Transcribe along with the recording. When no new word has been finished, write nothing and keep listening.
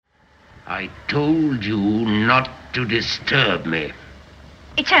I told you not to disturb me.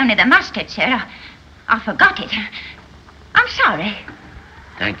 It's only the mustard, sir. I forgot it. I'm sorry.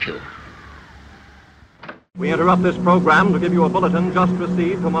 Thank you. We interrupt this program to give you a bulletin just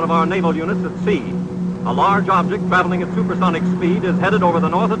received from one of our naval units at sea. A large object traveling at supersonic speed is headed over the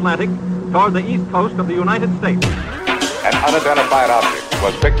North Atlantic toward the east coast of the United States. An unidentified object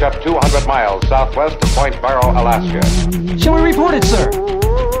was picked up 200 miles southwest of Point Barrow, Alaska. Shall we report it, sir?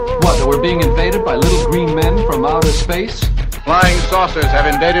 What, that we're being invaded by little green men from outer space? Flying saucers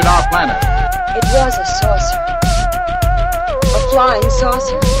have invaded our planet. It was a saucer. A flying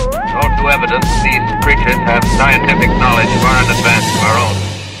saucer. Brought to evidence, these creatures have scientific knowledge far in advance of our own.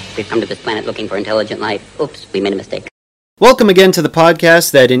 We've come to this planet looking for intelligent life. Oops, we made a mistake. Welcome again to the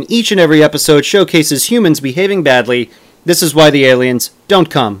podcast that in each and every episode showcases humans behaving badly. This is why the aliens don't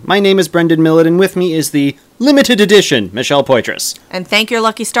come. My name is Brendan Millet, and with me is the limited edition Michelle Poitras. And thank your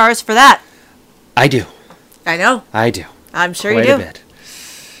lucky stars for that. I do. I know. I do. I'm sure Quite you do. A bit.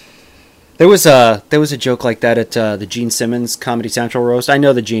 There was a joke like that at the Gene Simmons Comedy Central roast. I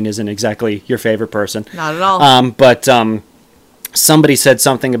know that Gene isn't exactly your favorite person. Not at all. But somebody said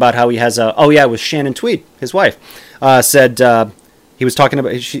something about how he has it was Shannon Tweed, his wife, said he was talking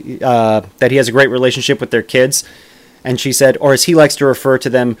about that he has a great relationship with their kids. And she said, or as he likes to refer to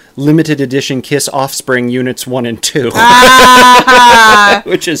them, limited edition Kiss Offspring Units 1 and 2.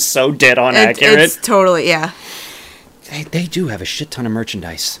 Which is so dead on accurate. It's totally, yeah. They do have a shit ton of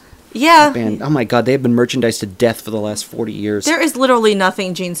merchandise. Yeah. Band. Oh my god, they have been merchandised to death for the last 40 years. There is literally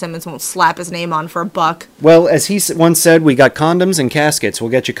nothing Gene Simmons won't slap his name on for $1. Well, as he once said, we got condoms and caskets. We'll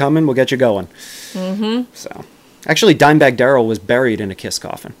get you coming, we'll get you going. Mm-hmm. So, actually, Dimebag Darrell was buried in a Kiss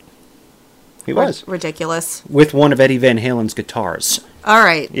coffin. He was. Ridiculous. With one of Eddie Van Halen's guitars. All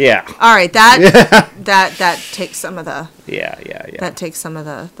right. Yeah. All right, that takes some of the... Yeah. That takes some of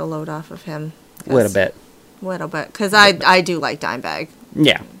the load off of him. Little bit. Because I do like Dimebag.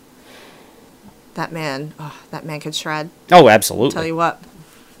 Yeah. That man could shred. Oh, absolutely. Tell you what.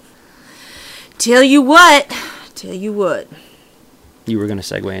 You were going to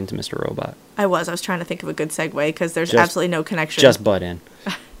segue into Mr. Robot. I was trying to think of a good segue because there's absolutely no connection. Just butt in.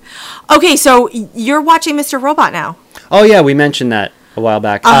 Okay, so you're watching Mr. Robot now. Oh, yeah, we mentioned that a while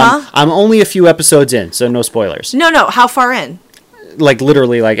back. Uh-huh. I'm only a few episodes in, so no spoilers. No, how far in?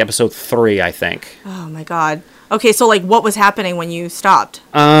 Literally, episode 3, I think. Oh, my God. Okay, so, what was happening when you stopped?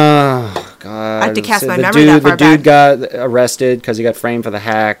 Oh, God. I have to cast my memory that far back. The dude got arrested because he got framed for the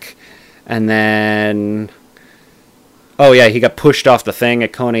hack, and then... Oh, yeah, he got pushed off the thing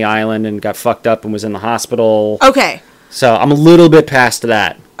at Coney Island and got fucked up and was in the hospital. Okay. So I'm a little bit past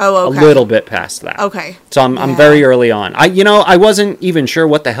that. Oh, okay. A little bit past that. Okay. So I'm very early on. I wasn't even sure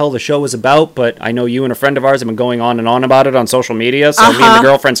what the hell the show was about, but I know you and a friend of ours have been going on and on about it on social media, so me and the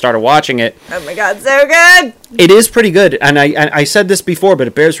girlfriend started watching it. Oh my God, so good! It is pretty good, and I said this before, but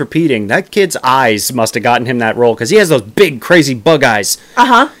it bears repeating. That kid's eyes must have gotten him that role, because he has those big, crazy bug eyes.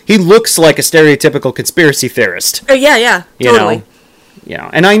 Uh-huh. He looks like a stereotypical conspiracy theorist. Oh, yeah, totally.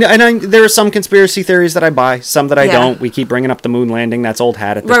 And I there are some conspiracy theories that I buy, some that I don't. We keep bringing up the moon landing. That's old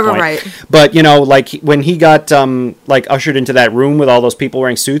hat at this point. Right. But, when he got, ushered into that room with all those people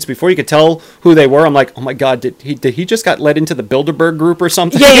wearing suits, before you could tell who they were, I'm like, oh my God, did he just got let into the Bilderberg group or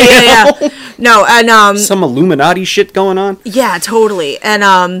something? Yeah. No, and, some Illuminati shit going on? Yeah, totally. And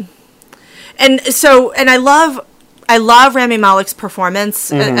I love Rami Malek's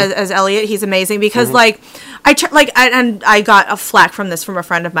performance as Elliot. He's amazing because, I got a flack from a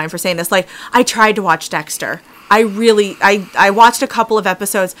friend of mine for saying this. I tried to watch Dexter. I watched a couple of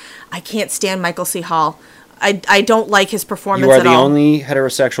episodes. I can't stand Michael C. Hall. I don't like his performance at all. You are the only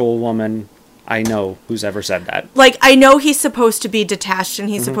heterosexual woman I know who's ever said that. I know he's supposed to be detached and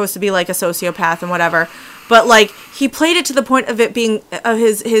he's supposed to be a sociopath and whatever, but he played it to the point of it being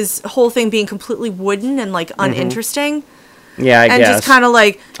his whole thing being completely wooden and uninteresting. Yeah, I guess. And just kind of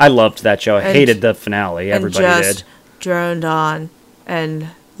I loved that show. I hated the finale. Everybody and just did. Droned on and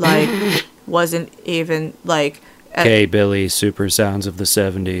wasn't even Hey Billy, super sounds of the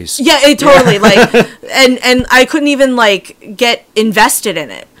 70s. Yeah, it totally and I couldn't even get invested in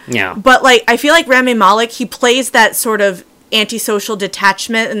it. Yeah. But I feel like Rami Malek, he plays that sort of antisocial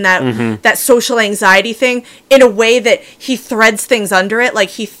detachment and that social anxiety thing in a way that he threads things under it.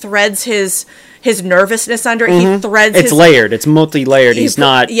 He threads his nervousness under it. He threads it's layered. It's multi-layered. He's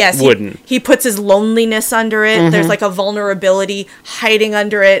not wooden. He puts his loneliness under it. There's a vulnerability hiding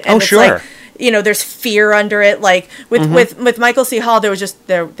under it. And sure. There's fear under it. With Michael C. Hall, there was just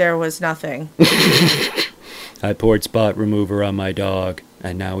there was nothing. I poured spot remover on my dog,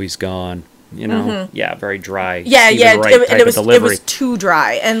 and now he's gone. You know, yeah, very dry. Yeah, Even yeah, right type of delivery. it was too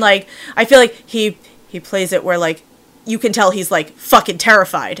dry, and like I feel like he plays it where like you can tell he's like fucking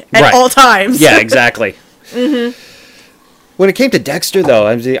terrified at all times. Yeah, exactly. When it came to Dexter, though,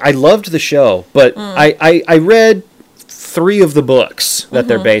 I loved the show, but I read 3 of the books that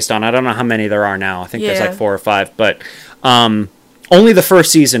they're based on. I don't know how many there are now. I think there's like 4 or 5, but only the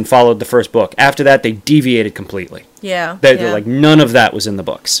first season followed the first book. After that, they deviated completely. Yeah. They're like, none of that was in the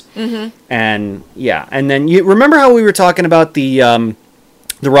books. And yeah, and then you remember how we were talking about the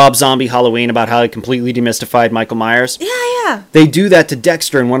Rob Zombie Halloween, about how it completely demystified Michael Myers? Yeah. They do that to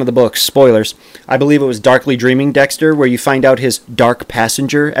Dexter in one of the books. Spoilers. I believe it was Darkly Dreaming Dexter, where you find out his dark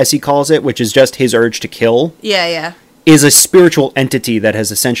passenger, as he calls it, which is just his urge to kill. Yeah. Is a spiritual entity that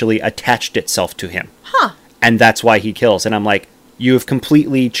has essentially attached itself to him. Huh. And that's why he kills. And I'm like, you have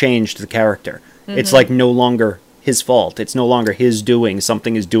completely changed the character. It's like no longer his fault. It's no longer his doing.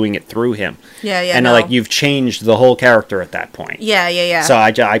 Something is doing it through him. Yeah. And like, you've changed the whole character at that point. Yeah. So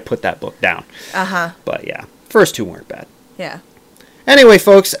I put that book down. But yeah, first 2 weren't bad. Yeah. Anyway,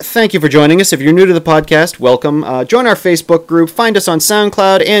 folks, thank you for joining us. If you're new to the podcast, welcome. Join our Facebook group, find us on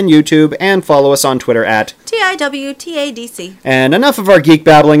SoundCloud and YouTube, and follow us on Twitter at TIWTADC. And enough of our geek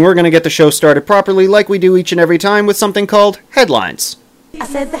babbling. We're going to get the show started properly like we do each and every time with something called Headlines. I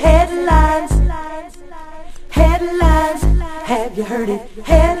said the headlines. Headlines. Have you heard it?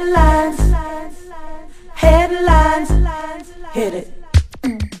 Headlines. Headlines. Hit it.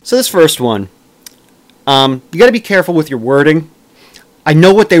 So this first one, you got to be careful with your wording. I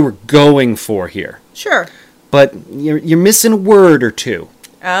know what they were going for here. Sure. But you're missing a word or 2.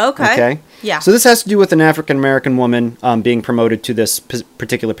 Okay. Yeah. So this has to do with an African-American woman being promoted to this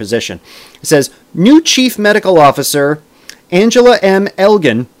particular position. It says, new chief medical officer, Angela M.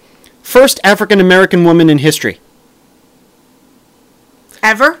 Elgin, first African-American woman in history.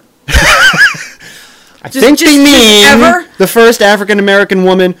 Ever? I think they mean ever? The first African-American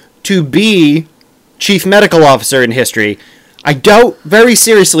woman to be chief medical officer in history. I doubt very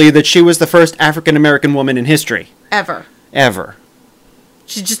seriously that she was the first African-American woman in history. Ever.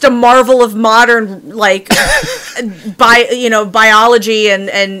 She's just a marvel of modern, like, biology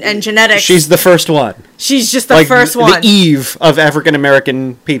and genetics. She's the first one. She's just the first one. The Eve of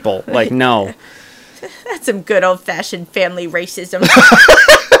African-American people. Like, no. That's some good old-fashioned family racism.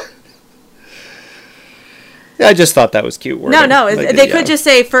 I just thought that was cute wording. No, they could just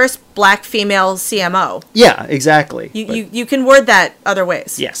say first black female CMO. Yeah, exactly. You can word that other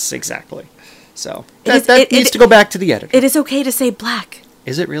ways. Yes, exactly. So that needs to go back to the editor. It is okay to say black.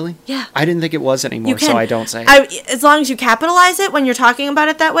 Is it really? Yeah. I didn't think it was anymore, so I don't say it. As long as you capitalize it when you're talking about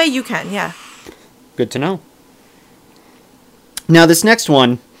it that way, you can, yeah. Good to know. Now, this next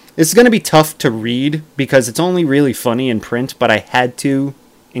one is going to be tough to read because it's only really funny in print, but I had to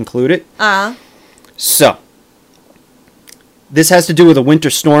include it. So, this has to do with a winter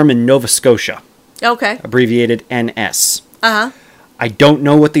storm in Nova Scotia. Okay. Abbreviated NS. I don't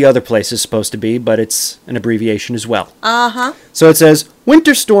know what the other place is supposed to be, but it's an abbreviation as well. So it says,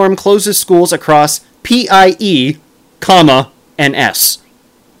 winter storm closes schools across PIE, NS.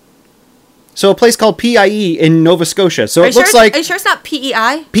 So a place called PIE in Nova Scotia. So it looks like... Are you sure it's not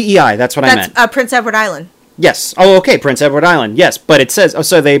PEI? PEI, that's what I meant. That's Prince Edward Island. Yes. Oh, okay, Prince Edward Island. Yes, but it says... Oh,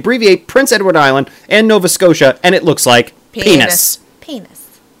 so they abbreviate Prince Edward Island and Nova Scotia, and it looks like penis.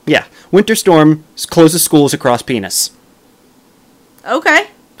 Yeah. Winter storm closes schools across penis. Okay.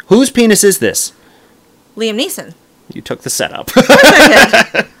 Whose penis is this? Liam Neeson. You took the setup. Of course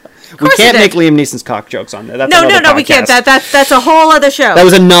I did. We can't make Liam Neeson's cock jokes on there. That's no, we can't. That's a whole other show. That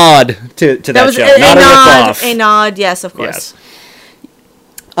was a nod to that show, not a rip-off. A nod, yes, of course.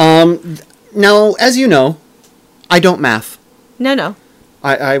 Yes. Now, as you know, I don't math. No.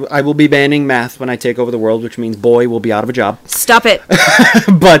 I will be banning math when I take over the world, which means Boy will be out of a job. Stop it.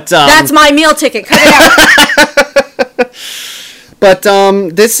 But that's my meal ticket. Cut it out. But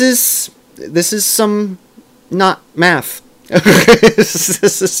this is some not math.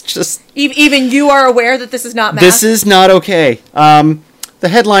 This is just... Even you are aware that this is not math? This is not okay. The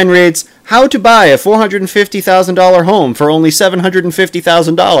headline reads, How to Buy a $450,000 Home for Only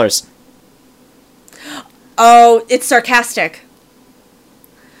 $750,000. Oh, it's sarcastic.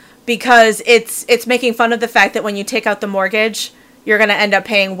 Because it's making fun of the fact that when you take out the mortgage, you're going to end up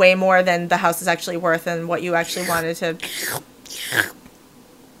paying way more than the house is actually worth and what you actually wanted to...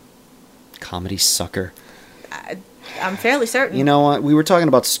 Comedy sucker. I'm fairly certain. You know what? We were talking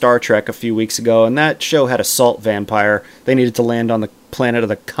about Star Trek a few weeks ago, and that show had a salt vampire. They needed to land on the planet of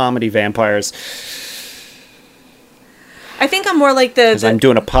the comedy vampires. I think I'm more like the... Because I'm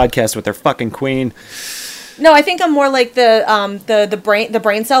doing a podcast with their fucking queen. No, I think I'm more like the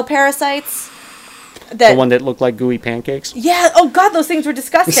brain cell parasites. The one that looked like gooey pancakes? Yeah. Oh, God, those things were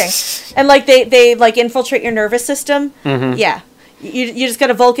disgusting. And, like, they like, infiltrate your nervous system. Mm-hmm. Yeah. You just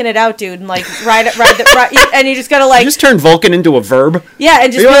gotta Vulcan it out, dude, and, like, ride and you just gotta, like... You just turn Vulcan into a verb? Yeah,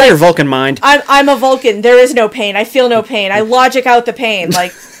 and just you be like... your Vulcan mind. I'm a Vulcan. There is no pain. I feel no pain. I logic out the pain,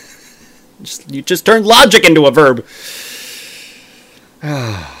 like... You just turned logic into a verb.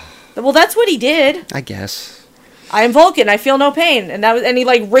 Well, that's what he did. I guess. I am Vulcan. I feel no pain, and he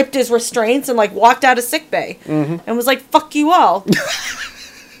like ripped his restraints and like walked out of sickbay, and was like, "Fuck you all."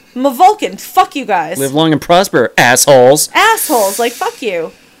 I'm a Vulcan. Fuck you guys. Live long and prosper, assholes. Assholes. Like, fuck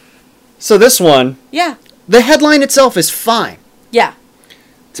you. So this one. Yeah. The headline itself is fine. Yeah.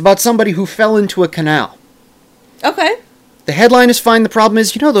 It's about somebody who fell into a canal. Okay. The headline is fine. The problem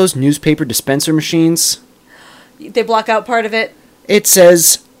is, you know those newspaper dispenser machines? They block out part of it. It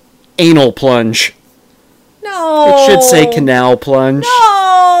says anal plunge. No. It should say canal plunge.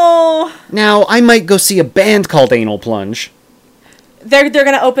 No. Now, I might go see a band called Anal Plunge. They're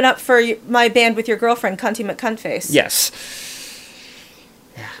going to open up for my band with your girlfriend, Cunty McCuntface. Yes.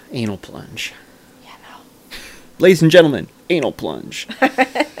 Yeah, Anal Plunge. Yeah, no. Ladies and gentlemen, Anal Plunge.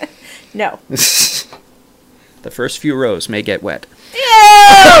 No. The first few rows may get wet.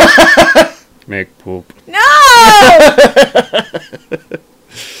 Ew! Make poop. No!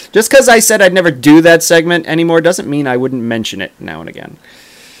 Just because I said I'd never do that segment anymore doesn't mean I wouldn't mention it now and again.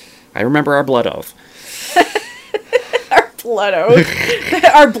 I remember our blood oath. Our blood oath.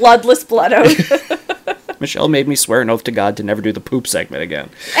 Our bloodless blood oath. Michelle made me swear an oath to God to never do the poop segment again.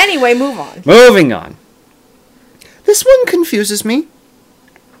 Anyway, move on. Moving on. This one confuses me.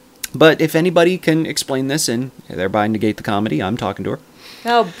 But if anybody can explain this and thereby negate the comedy, I'm talking to her.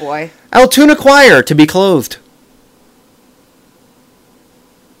 Oh, boy. Altoona Choir to be clothed.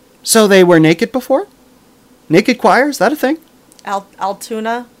 So they were naked before? Naked choir? Is that a thing?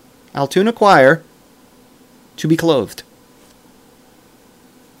 Altoona? Altoona Choir to be clothed.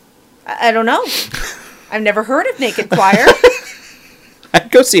 I don't know. I've never heard of Naked Choir. I'd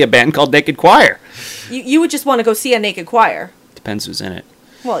go see a band called Naked Choir. You would just want to go see a naked choir. Depends who's in it.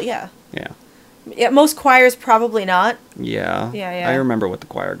 Well, yeah. Yeah. Most choirs probably not. Yeah. Yeah. I remember what the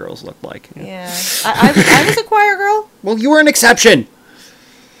choir girls looked like. Yeah. I was a choir girl. Well, you were an exception.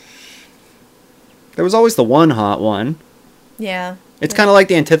 There was always the one hot one. Yeah. It's kind of like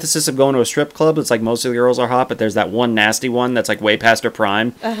the antithesis of going to a strip club. It's like most of the girls are hot, but there's that one nasty one that's like way past her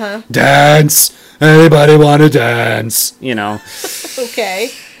prime. Uh-huh. Dance! Anybody want to dance? You know. Okay.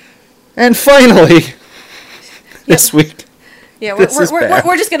 And finally, this week. Yeah, we're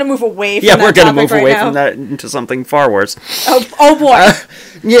just going to move away from that. Yeah, we're going to move away now. from that into something far worse. Oh boy.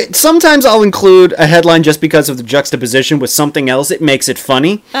 Yeah, sometimes I'll include a headline just because of the juxtaposition with something else. It makes it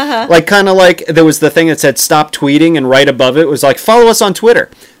funny. Uh-huh. Like, kind of like there was the thing that said stop tweeting, and right above it was like, follow us on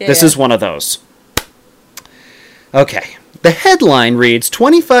Twitter. Yeah, this is one of those. Okay. The headline reads,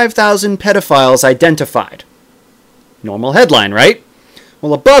 25,000 pedophiles identified. Normal headline, right?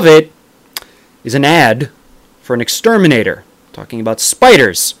 Well, above it is an ad for an exterminator talking about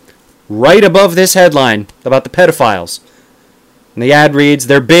spiders. Right above this headline about the pedophiles. And the ad reads,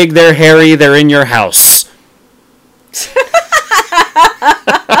 they're big, they're hairy, they're in your house.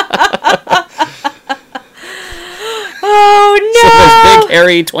 Oh, no! So there's big,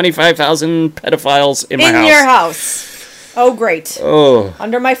 hairy, 25,000 pedophiles in my house. In your house. Oh, great. Oh.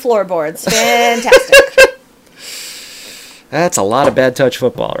 Under my floorboards. Fantastic. That's a lot of bad touch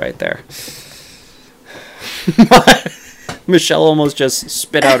football right there. Michelle almost just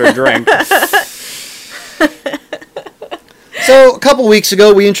spit out her drink. So, a couple weeks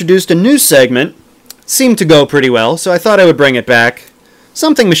ago, we introduced a new segment. Seemed to go pretty well, so I thought I would bring it back.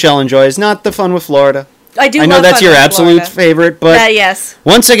 Something Michelle enjoys, not the fun with Florida. I do. I know love that's Fun your with absolute Florida. favorite, but yes.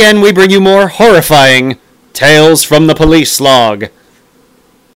 Once again, we bring you more horrifying tales from the police log.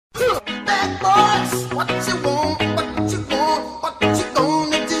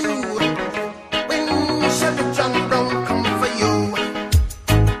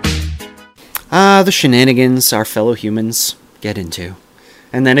 The shenanigans our fellow humans get into.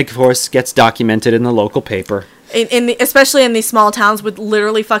 And then, of course, gets documented in the local paper. Especially in these small towns with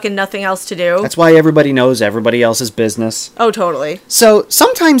literally fucking nothing else to do. That's why everybody knows everybody else's business. Oh, totally. So,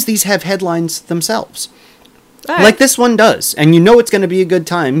 sometimes these have headlines themselves. Right. Like this one does. And you know it's going to be a good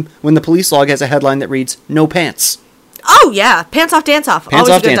time when the police log has a headline that reads, no pants. Oh, yeah. Pants off, dance off. Pants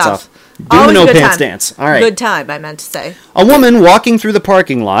Always off, a good dance time. off. Do the no pants dance. All right. Good time, I meant to say. A woman walking through the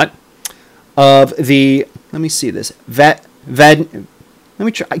parking lot of the, let me see this, I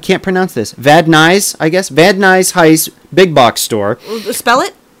can't pronounce this, Vadnais, I guess, Vadnais Heist big box store. Spell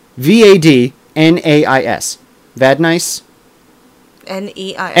it? VADNAIS N-A-I-S. Vadnice?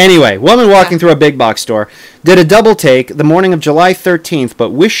 N-E-I. Anyway, woman walking through a big box store did a double take the morning of July 13th,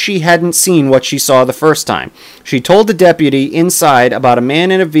 but wished she hadn't seen what she saw the first time. She told the deputy inside about a man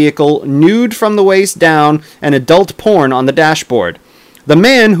in a vehicle, nude from the waist down, and adult porn on the dashboard. The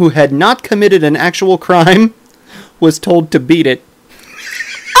man, who had not committed an actual crime, was told to beat it.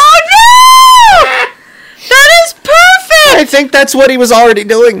 Oh no! That is perfect! I think that's what he was already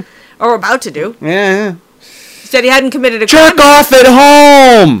doing. Or about to do. Yeah. Said he hadn't committed a crime. Jerk off at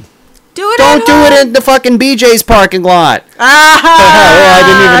home! Do it Don't do it in the fucking BJ's parking lot. I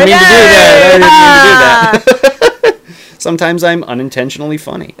didn't even mean to do that. Sometimes I'm unintentionally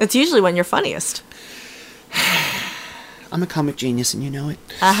funny. It's usually when you're funniest. I'm a comic genius and you know it.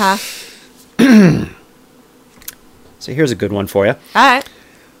 Uh-huh. So here's a good one for you. All right.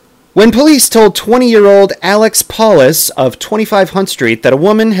 When police told 20-year-old Alex Paulus of 25 Hunt Street that a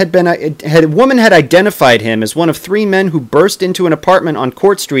woman had identified him as one of 3 men who burst into an apartment on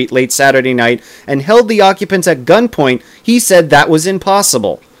Court Street late Saturday night and held the occupants at gunpoint, he said that was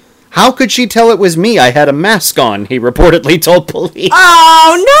impossible. How could she tell it was me? I had a mask on, he reportedly told police.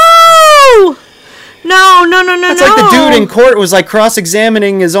 Oh, no! No. It's like the dude in court was like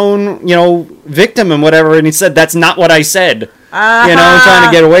cross-examining his own, victim and whatever, and he said, that's not what I said. Trying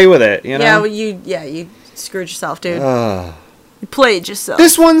to get away with it, Yeah, well, you screwed yourself, dude. You played yourself.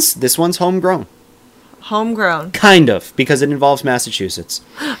 This one's homegrown. Homegrown. Kind of, because it involves Massachusetts.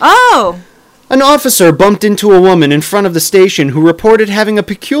 Oh! An officer bumped into a woman in front of the station who reported having a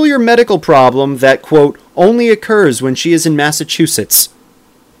peculiar medical problem that, quote, only occurs when she is in Massachusetts.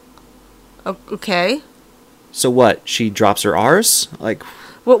 Okay. So what? She drops her R's? Like...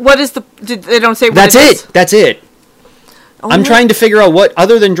 What is the... They don't say what That's it! That's it! Only... I'm trying to figure out what,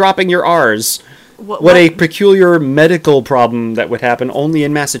 other than dropping your R's, what a peculiar medical problem that would happen only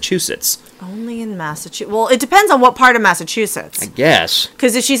in Massachusetts. Only in Massachusetts. Well, it depends on what part of Massachusetts. I guess.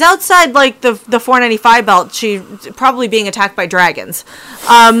 Because if she's outside, like, the 495 belt, she's probably being attacked by dragons.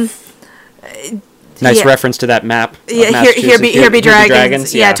 Nice reference to that map. Yeah, here be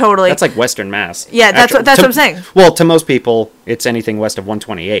dragons. Yeah, totally. That's like Western Mass. Yeah, that's what I'm saying. Well, to most people, it's anything west of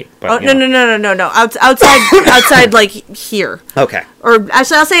 128. But, no. Outside, like here. Okay. Or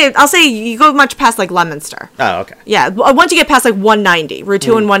actually, I'll say you go much past like Leominster. Oh, okay. Yeah, once you get past like 190, Route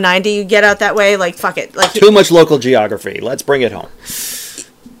 2 and 190, you get out that way. Like fuck it. Like too much local geography. Let's bring it home.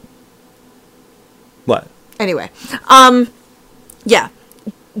 What? Anyway, yeah.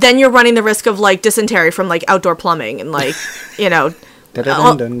 Then you're running the risk of like dysentery from like outdoor plumbing and like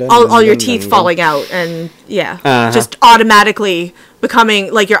all your teeth falling out and just automatically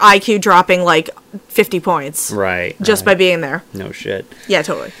becoming like your IQ dropping like 50 points just by being there. No shit. Yeah,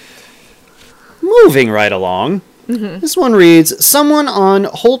 totally. Moving right along. Mm-hmm. This one reads, someone on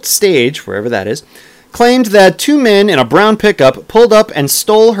Holt Stage, wherever that is, claimed that 2 men in a brown pickup pulled up and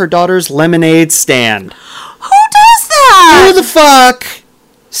stole her daughter's lemonade stand. Who does that? Who the fuck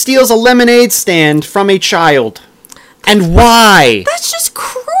steals a lemonade stand from a child? And why? That's just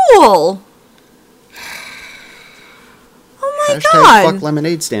cruel. Oh my Hashtag god. Fuck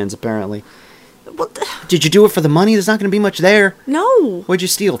lemonade stands, apparently. Did you do it for the money? There's not going to be much there. No. What'd you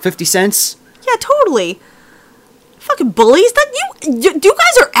steal? 50 cents? Yeah, totally. Fucking bullies. You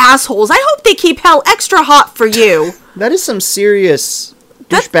guys are assholes. I hope they keep hell extra hot for you. That is some serious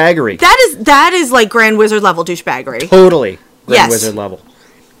douchebaggery. That is like Grand Wizard level douchebaggery. Totally. Grand Wizard level.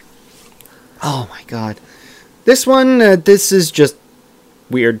 Oh my god. This one, this is just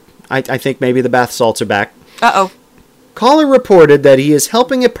weird. I think maybe the bath salts are back. Uh-oh. Caller reported that he is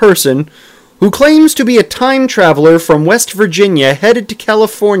helping a person who claims to be a time traveler from West Virginia headed to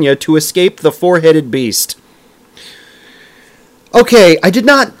California to escape the four-headed beast. Okay, I did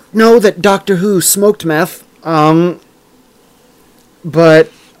not know that Doctor Who smoked meth. But,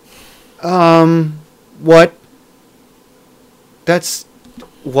 what? That's,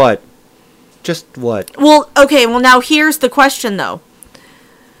 what? Just what? Well, okay, now here's the question, though.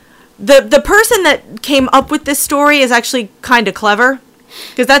 The person that came up with this story is actually kind of clever,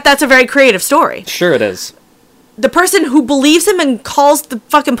 because that's a very creative story. Sure it is. The person who believes him and calls the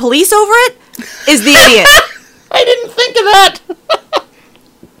fucking police over it is the idiot. I didn't think of that.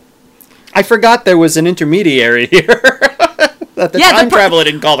 I forgot there was an intermediary here. That the time traveler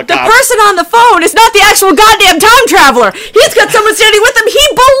didn't call the cops. The person on the phone is not the actual goddamn time traveler. He's got someone standing with him he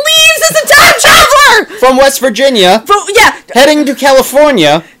believes is a time traveler! From West Virginia. Heading to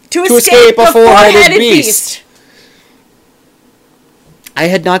California to escape a four-headed beast. I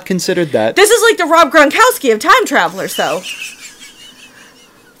had not considered that. This is like the Rob Gronkowski of time travelers, though.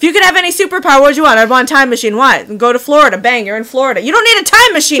 If you could have any superpower, what would you want? I'd want a time machine. Why? Go to Florida. Bang, you're in Florida. You don't need a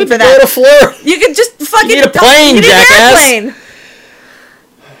time machine for that. Go to Florida. You could just fucking... You need a plane, you need jackass. an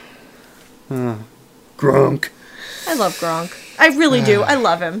airplane. Gronk. I love Gronk. I really do. I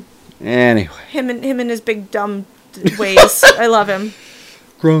love him. Anyway. Him and his big dumb ways. I love him.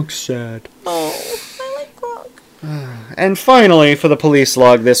 Gronk's sad. Oh, I like Gronk. And finally, for the police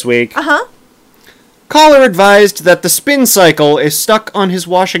log this week. Uh-huh. Caller advised that the spin cycle is stuck on his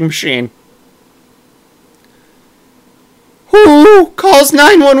washing machine. Who calls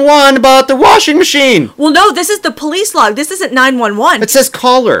 911 about the washing machine? Well, no, this is the police log. This isn't 911. It says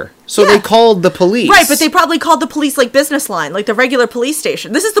caller. So they called the police. Right, but they probably called the police, like, business line, like the regular police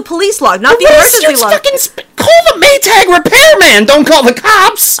station. This is the police log, not the emergency log. Call the Maytag repairman. Don't call the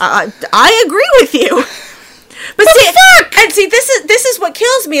cops. I agree with you. But see, and see, this is what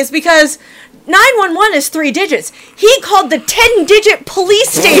kills me, is because 911 is 3 digits. He called the 10-digit police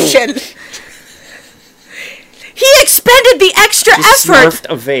station. He expended the extra effort. Snarfed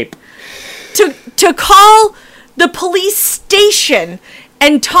a vape. To call the police station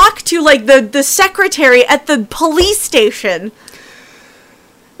and talk to, like, the secretary at the police station.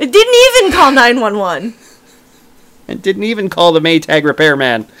 It didn't even call 911. And didn't even call the Maytag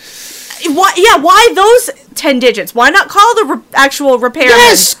repairman. Why those 10 digits? Why not call the actual repairman?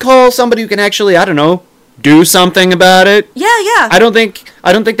 Yes, call somebody who can actually, I don't know, do something about it. Yeah. I don't think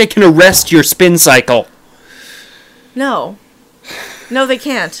they can arrest your spin cycle. No, they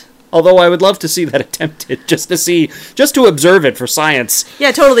can't. Although I would love to see that attempted, just to observe it for science.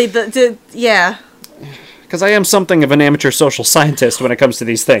 Yeah, totally. Yeah. Because I am something of an amateur social scientist when it comes to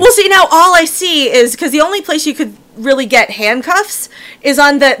these things. Well, see, now all I see is, because the only place you could really get handcuffs is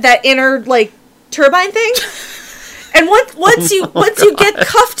on that inner, like, turbine thing. And once you get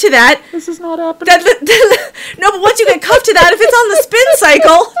cuffed to that, this is not happening. No, but once you get cuffed to that, if it's on the spin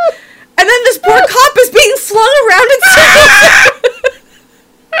cycle, and then this poor cop is being flung around in circles.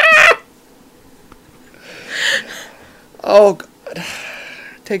 Oh God!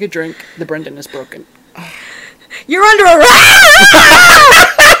 Take a drink. The Brendan is broken. You're under arrest.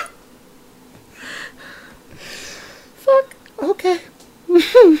 Fuck. Okay.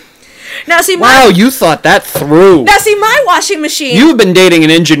 Now see, wow, you thought that through. Now see, my washing machine. You've been dating an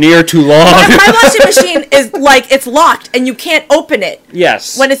engineer too long. My washing machine is like, it's locked and you can't open it.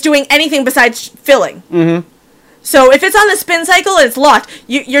 Yes. When it's doing anything besides filling. Mm-hmm. So if it's on the spin cycle and it's locked,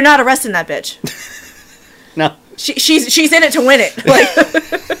 you're not arresting that bitch. No. She's in it to win it. Like.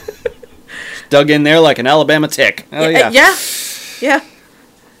 Dug in there like an Alabama tick. Oh yeah. Yeah.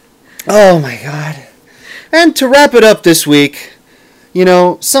 Oh my God. And to wrap it up this week, you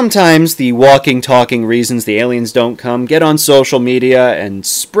know, sometimes the walking, talking reasons the aliens don't come get on social media and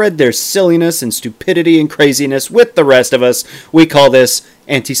spread their silliness and stupidity and craziness with the rest of us. We call this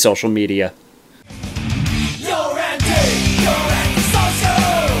anti-social media.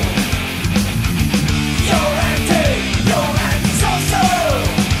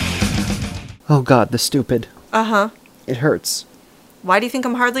 Oh God, the stupid. Uh-huh. It hurts. Why do you think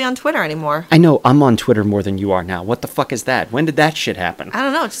I'm hardly on Twitter anymore? I know, I'm on Twitter more than you are now. What the fuck is that? When did that shit happen? I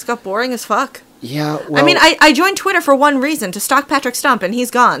don't know, it just got boring as fuck. Yeah, well... I mean, I joined Twitter for one reason, to stalk Patrick Stump, and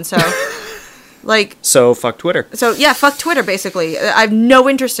he's gone, so... like... So, fuck Twitter. So, yeah, fuck Twitter, basically. I have no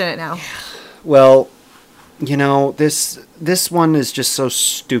interest in it now. Well, you know, this one is just so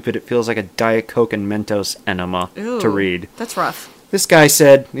stupid, it feels like a Diet Coke and Mentos enema to read. That's rough. This guy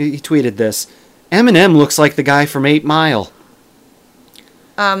said, he tweeted this, Eminem looks like the guy from 8 Mile.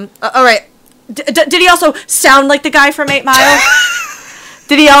 All right. Did he also sound like the guy from 8 Mile?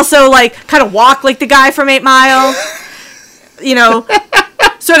 Did he also, like, kind of walk like the guy from 8 Mile? You know,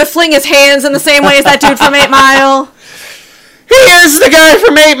 sort of fling his hands in the same way as that dude from 8 Mile? He is the guy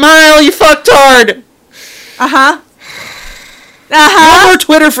from 8 Mile, you fucktard! Uh-huh. No more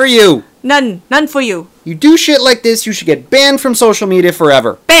Twitter for you! None for you. You do shit like this, you should get banned from social media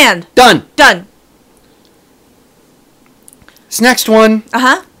forever. Banned. Done. This next one,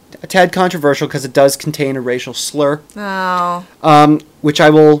 a tad controversial because it does contain a racial slur. Oh. Which I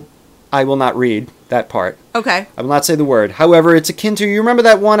will not read that part. Okay. I will not say the word. However, it's akin to, you remember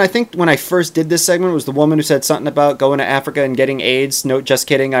that one, I think when I first did this segment, was the woman who said something about going to Africa and getting AIDS. No, just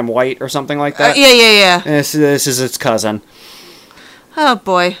kidding, I'm white, or something like that. Yeah. This is its cousin. Oh,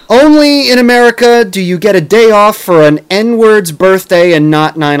 boy. Only in America do you get a day off for an N-word's birthday and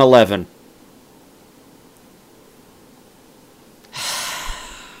not 9/11.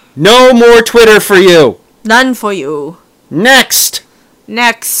 No more Twitter for you. None for you. Next.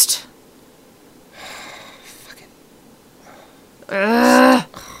 Okay,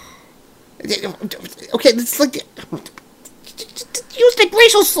 it's like... used a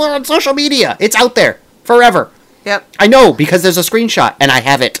racial slur on social media. It's out there forever. Yep. I know because there's a screenshot and I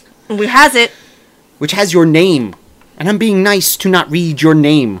have it. We has it. Which has your name. And I'm being nice to not read your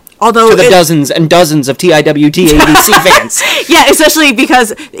name. Although to the dozens and dozens of TIWTADC fans. Yeah, especially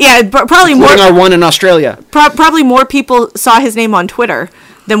because, probably including more. our one in Australia. Probably more people saw his name on Twitter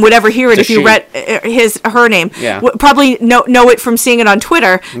than would ever hear it if you read her name. Yeah. Probably know it from seeing it on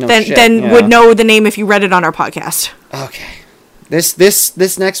Twitter than would know the name if you read it on our podcast. Okay.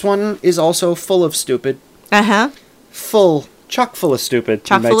 This next one is also full of stupid. Chock full of stupid.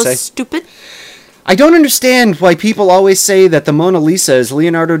 Chock full of stupid. I don't understand why people always say that the Mona Lisa is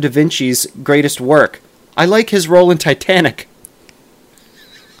Leonardo da Vinci's greatest work. I like his role in Titanic.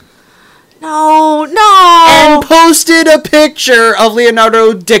 No. And posted a picture of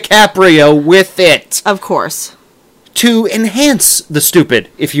Leonardo DiCaprio with it. Of course. To enhance the stupid,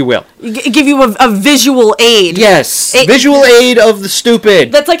 if you will. Give you a visual aid. Yes. Visual aid of the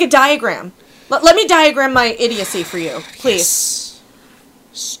stupid. That's like a diagram. Let me diagram my idiocy for you, please.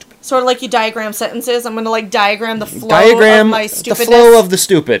 Yes. Sort of like you diagram sentences. I'm going to diagram the flow of my stupidness. The flow of the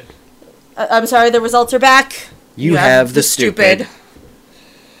stupid. I'm sorry, the results are back. You have the stupid.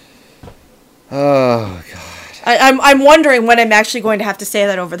 Oh, God. I'm wondering when I'm actually going to have to say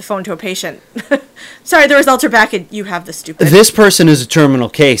that over the phone to a patient. Sorry, the results are back and you have the stupid. This person is a terminal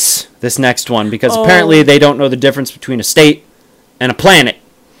case, this next one, because apparently they don't know the difference between a state and a planet.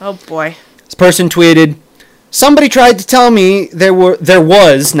 Oh, boy. This person tweeted, somebody tried to tell me there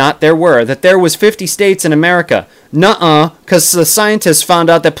was 50 states in America. Nuh-uh, because the scientists found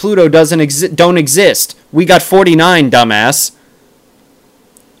out that Pluto don't exist. We got 49, dumbass.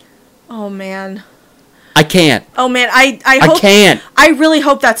 Oh, man. I can't. Oh, man, I can't. I really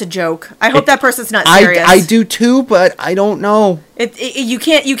hope that's a joke. I hope that person's not serious. I do too, but I don't know. You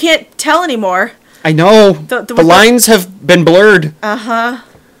can't tell anymore. I know. The lines have been blurred. Uh-huh.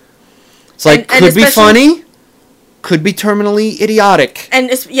 It's like, could be funny, could be terminally idiotic.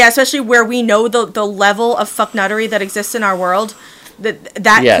 And especially where we know the level of fucknuttery that exists in our world,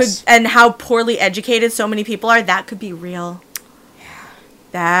 that yes. could, and how poorly educated so many people are, that could be real.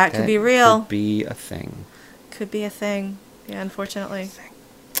 That could be real. Could be a thing. Could be a thing. Yeah, unfortunately.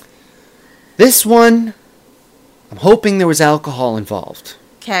 This one, I'm hoping there was alcohol involved.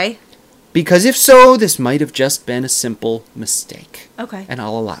 Okay. Because if so, this might have just been a simple mistake. Okay. And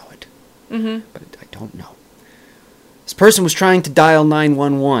I'll allow it. Mm-hmm. But I don't know. This person was trying to dial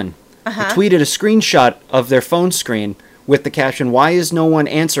 911. They tweeted a screenshot of their phone screen with the caption, "Why is no one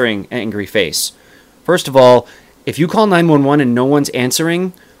answering?" angry face. First of all, if you call 911 and no one's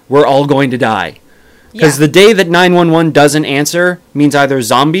answering, we're all going to die. Because the day that 911 doesn't answer means either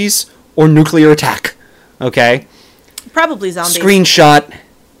zombies or nuclear attack. Okay? Probably zombies. Screenshot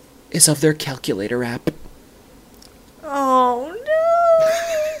is of their calculator app. Oh,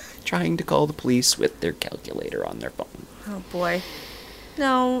 no. Trying to call the police with their calculator on their phone. Oh, boy.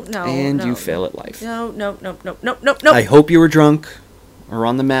 No. And you fail at life. No. I hope you were drunk or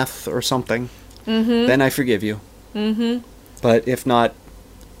on the meth or something. Mm-hmm. Then I forgive you. Mm-hmm. But if not,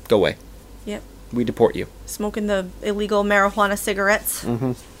 go away. Yep. We deport you. Smoking the illegal marijuana cigarettes.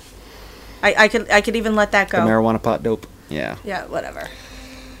 Mm-hmm. I could even let that go. The marijuana pot dope. Yeah. Yeah, whatever.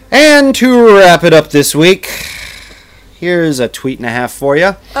 And to wrap it up this week, here's a tweet and a half for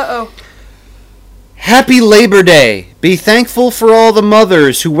you. Uh-oh. Happy Labor Day. Be thankful for all the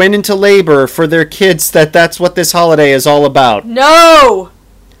mothers who went into labor for their kids. That's what this holiday is all about. No!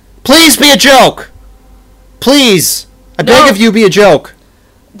 Please be a joke. Please. I beg of you, be a joke.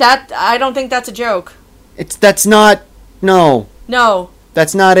 I don't think that's a joke. No. No.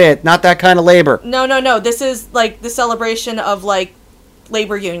 That's not it. Not that kind of labor. No. This is like the celebration of like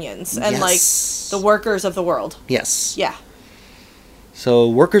labor unions and like the workers of the world. Yes. Yeah. So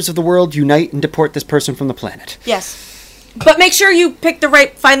workers of the world, unite and deport this person from the planet. Yes. But make sure you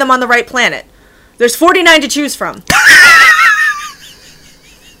find them on the right planet. There's 49 to choose from.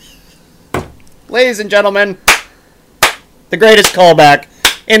 Ladies and gentlemen, the greatest callback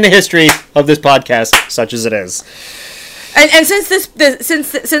in the history of this podcast, such as it is. And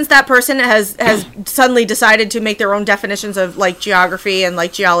since that person has suddenly decided to make their own definitions of like geography and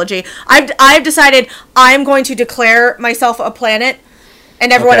like geology, I've decided I'm going to declare myself a planet,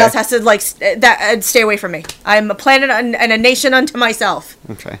 and everyone else has to like stay away from me. I'm a planet and a nation unto myself.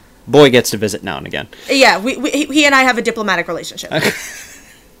 Okay. Boy gets to visit now and again. Yeah, he and I have a diplomatic relationship.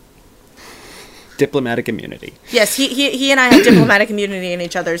 Diplomatic immunity. Yes, he and I have diplomatic immunity in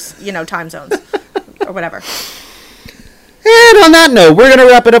each other's, time zones or whatever. And on that note, we're going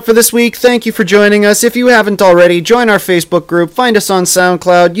to wrap it up for this week. Thank you for joining us. If you haven't already, join our Facebook group, find us on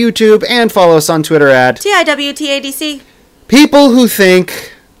SoundCloud, YouTube, and follow us on Twitter at TIWTADC. People who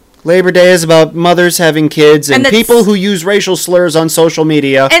think Labor Day is about mothers having kids and people who use racial slurs on social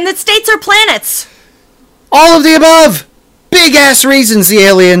media. And that states are planets. All of the above. Big ass reasons the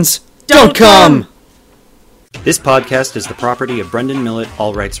aliens don't come. This podcast is the property of Brendan Millet,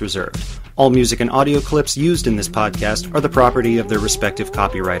 all rights reserved. All music and audio clips used in this podcast are the property of their respective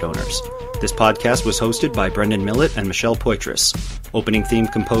copyright owners. This podcast was hosted by Brendan Millet and Michelle Poitras. Opening theme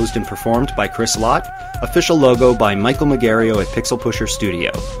composed and performed by Chris Lott. Official logo by Michael Magario at Pixel Pusher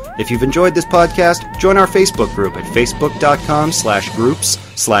Studio. If you've enjoyed this podcast, join our Facebook group at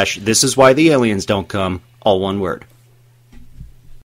facebook.com/groups/thisiswhythealiensdon'tcome, all one word.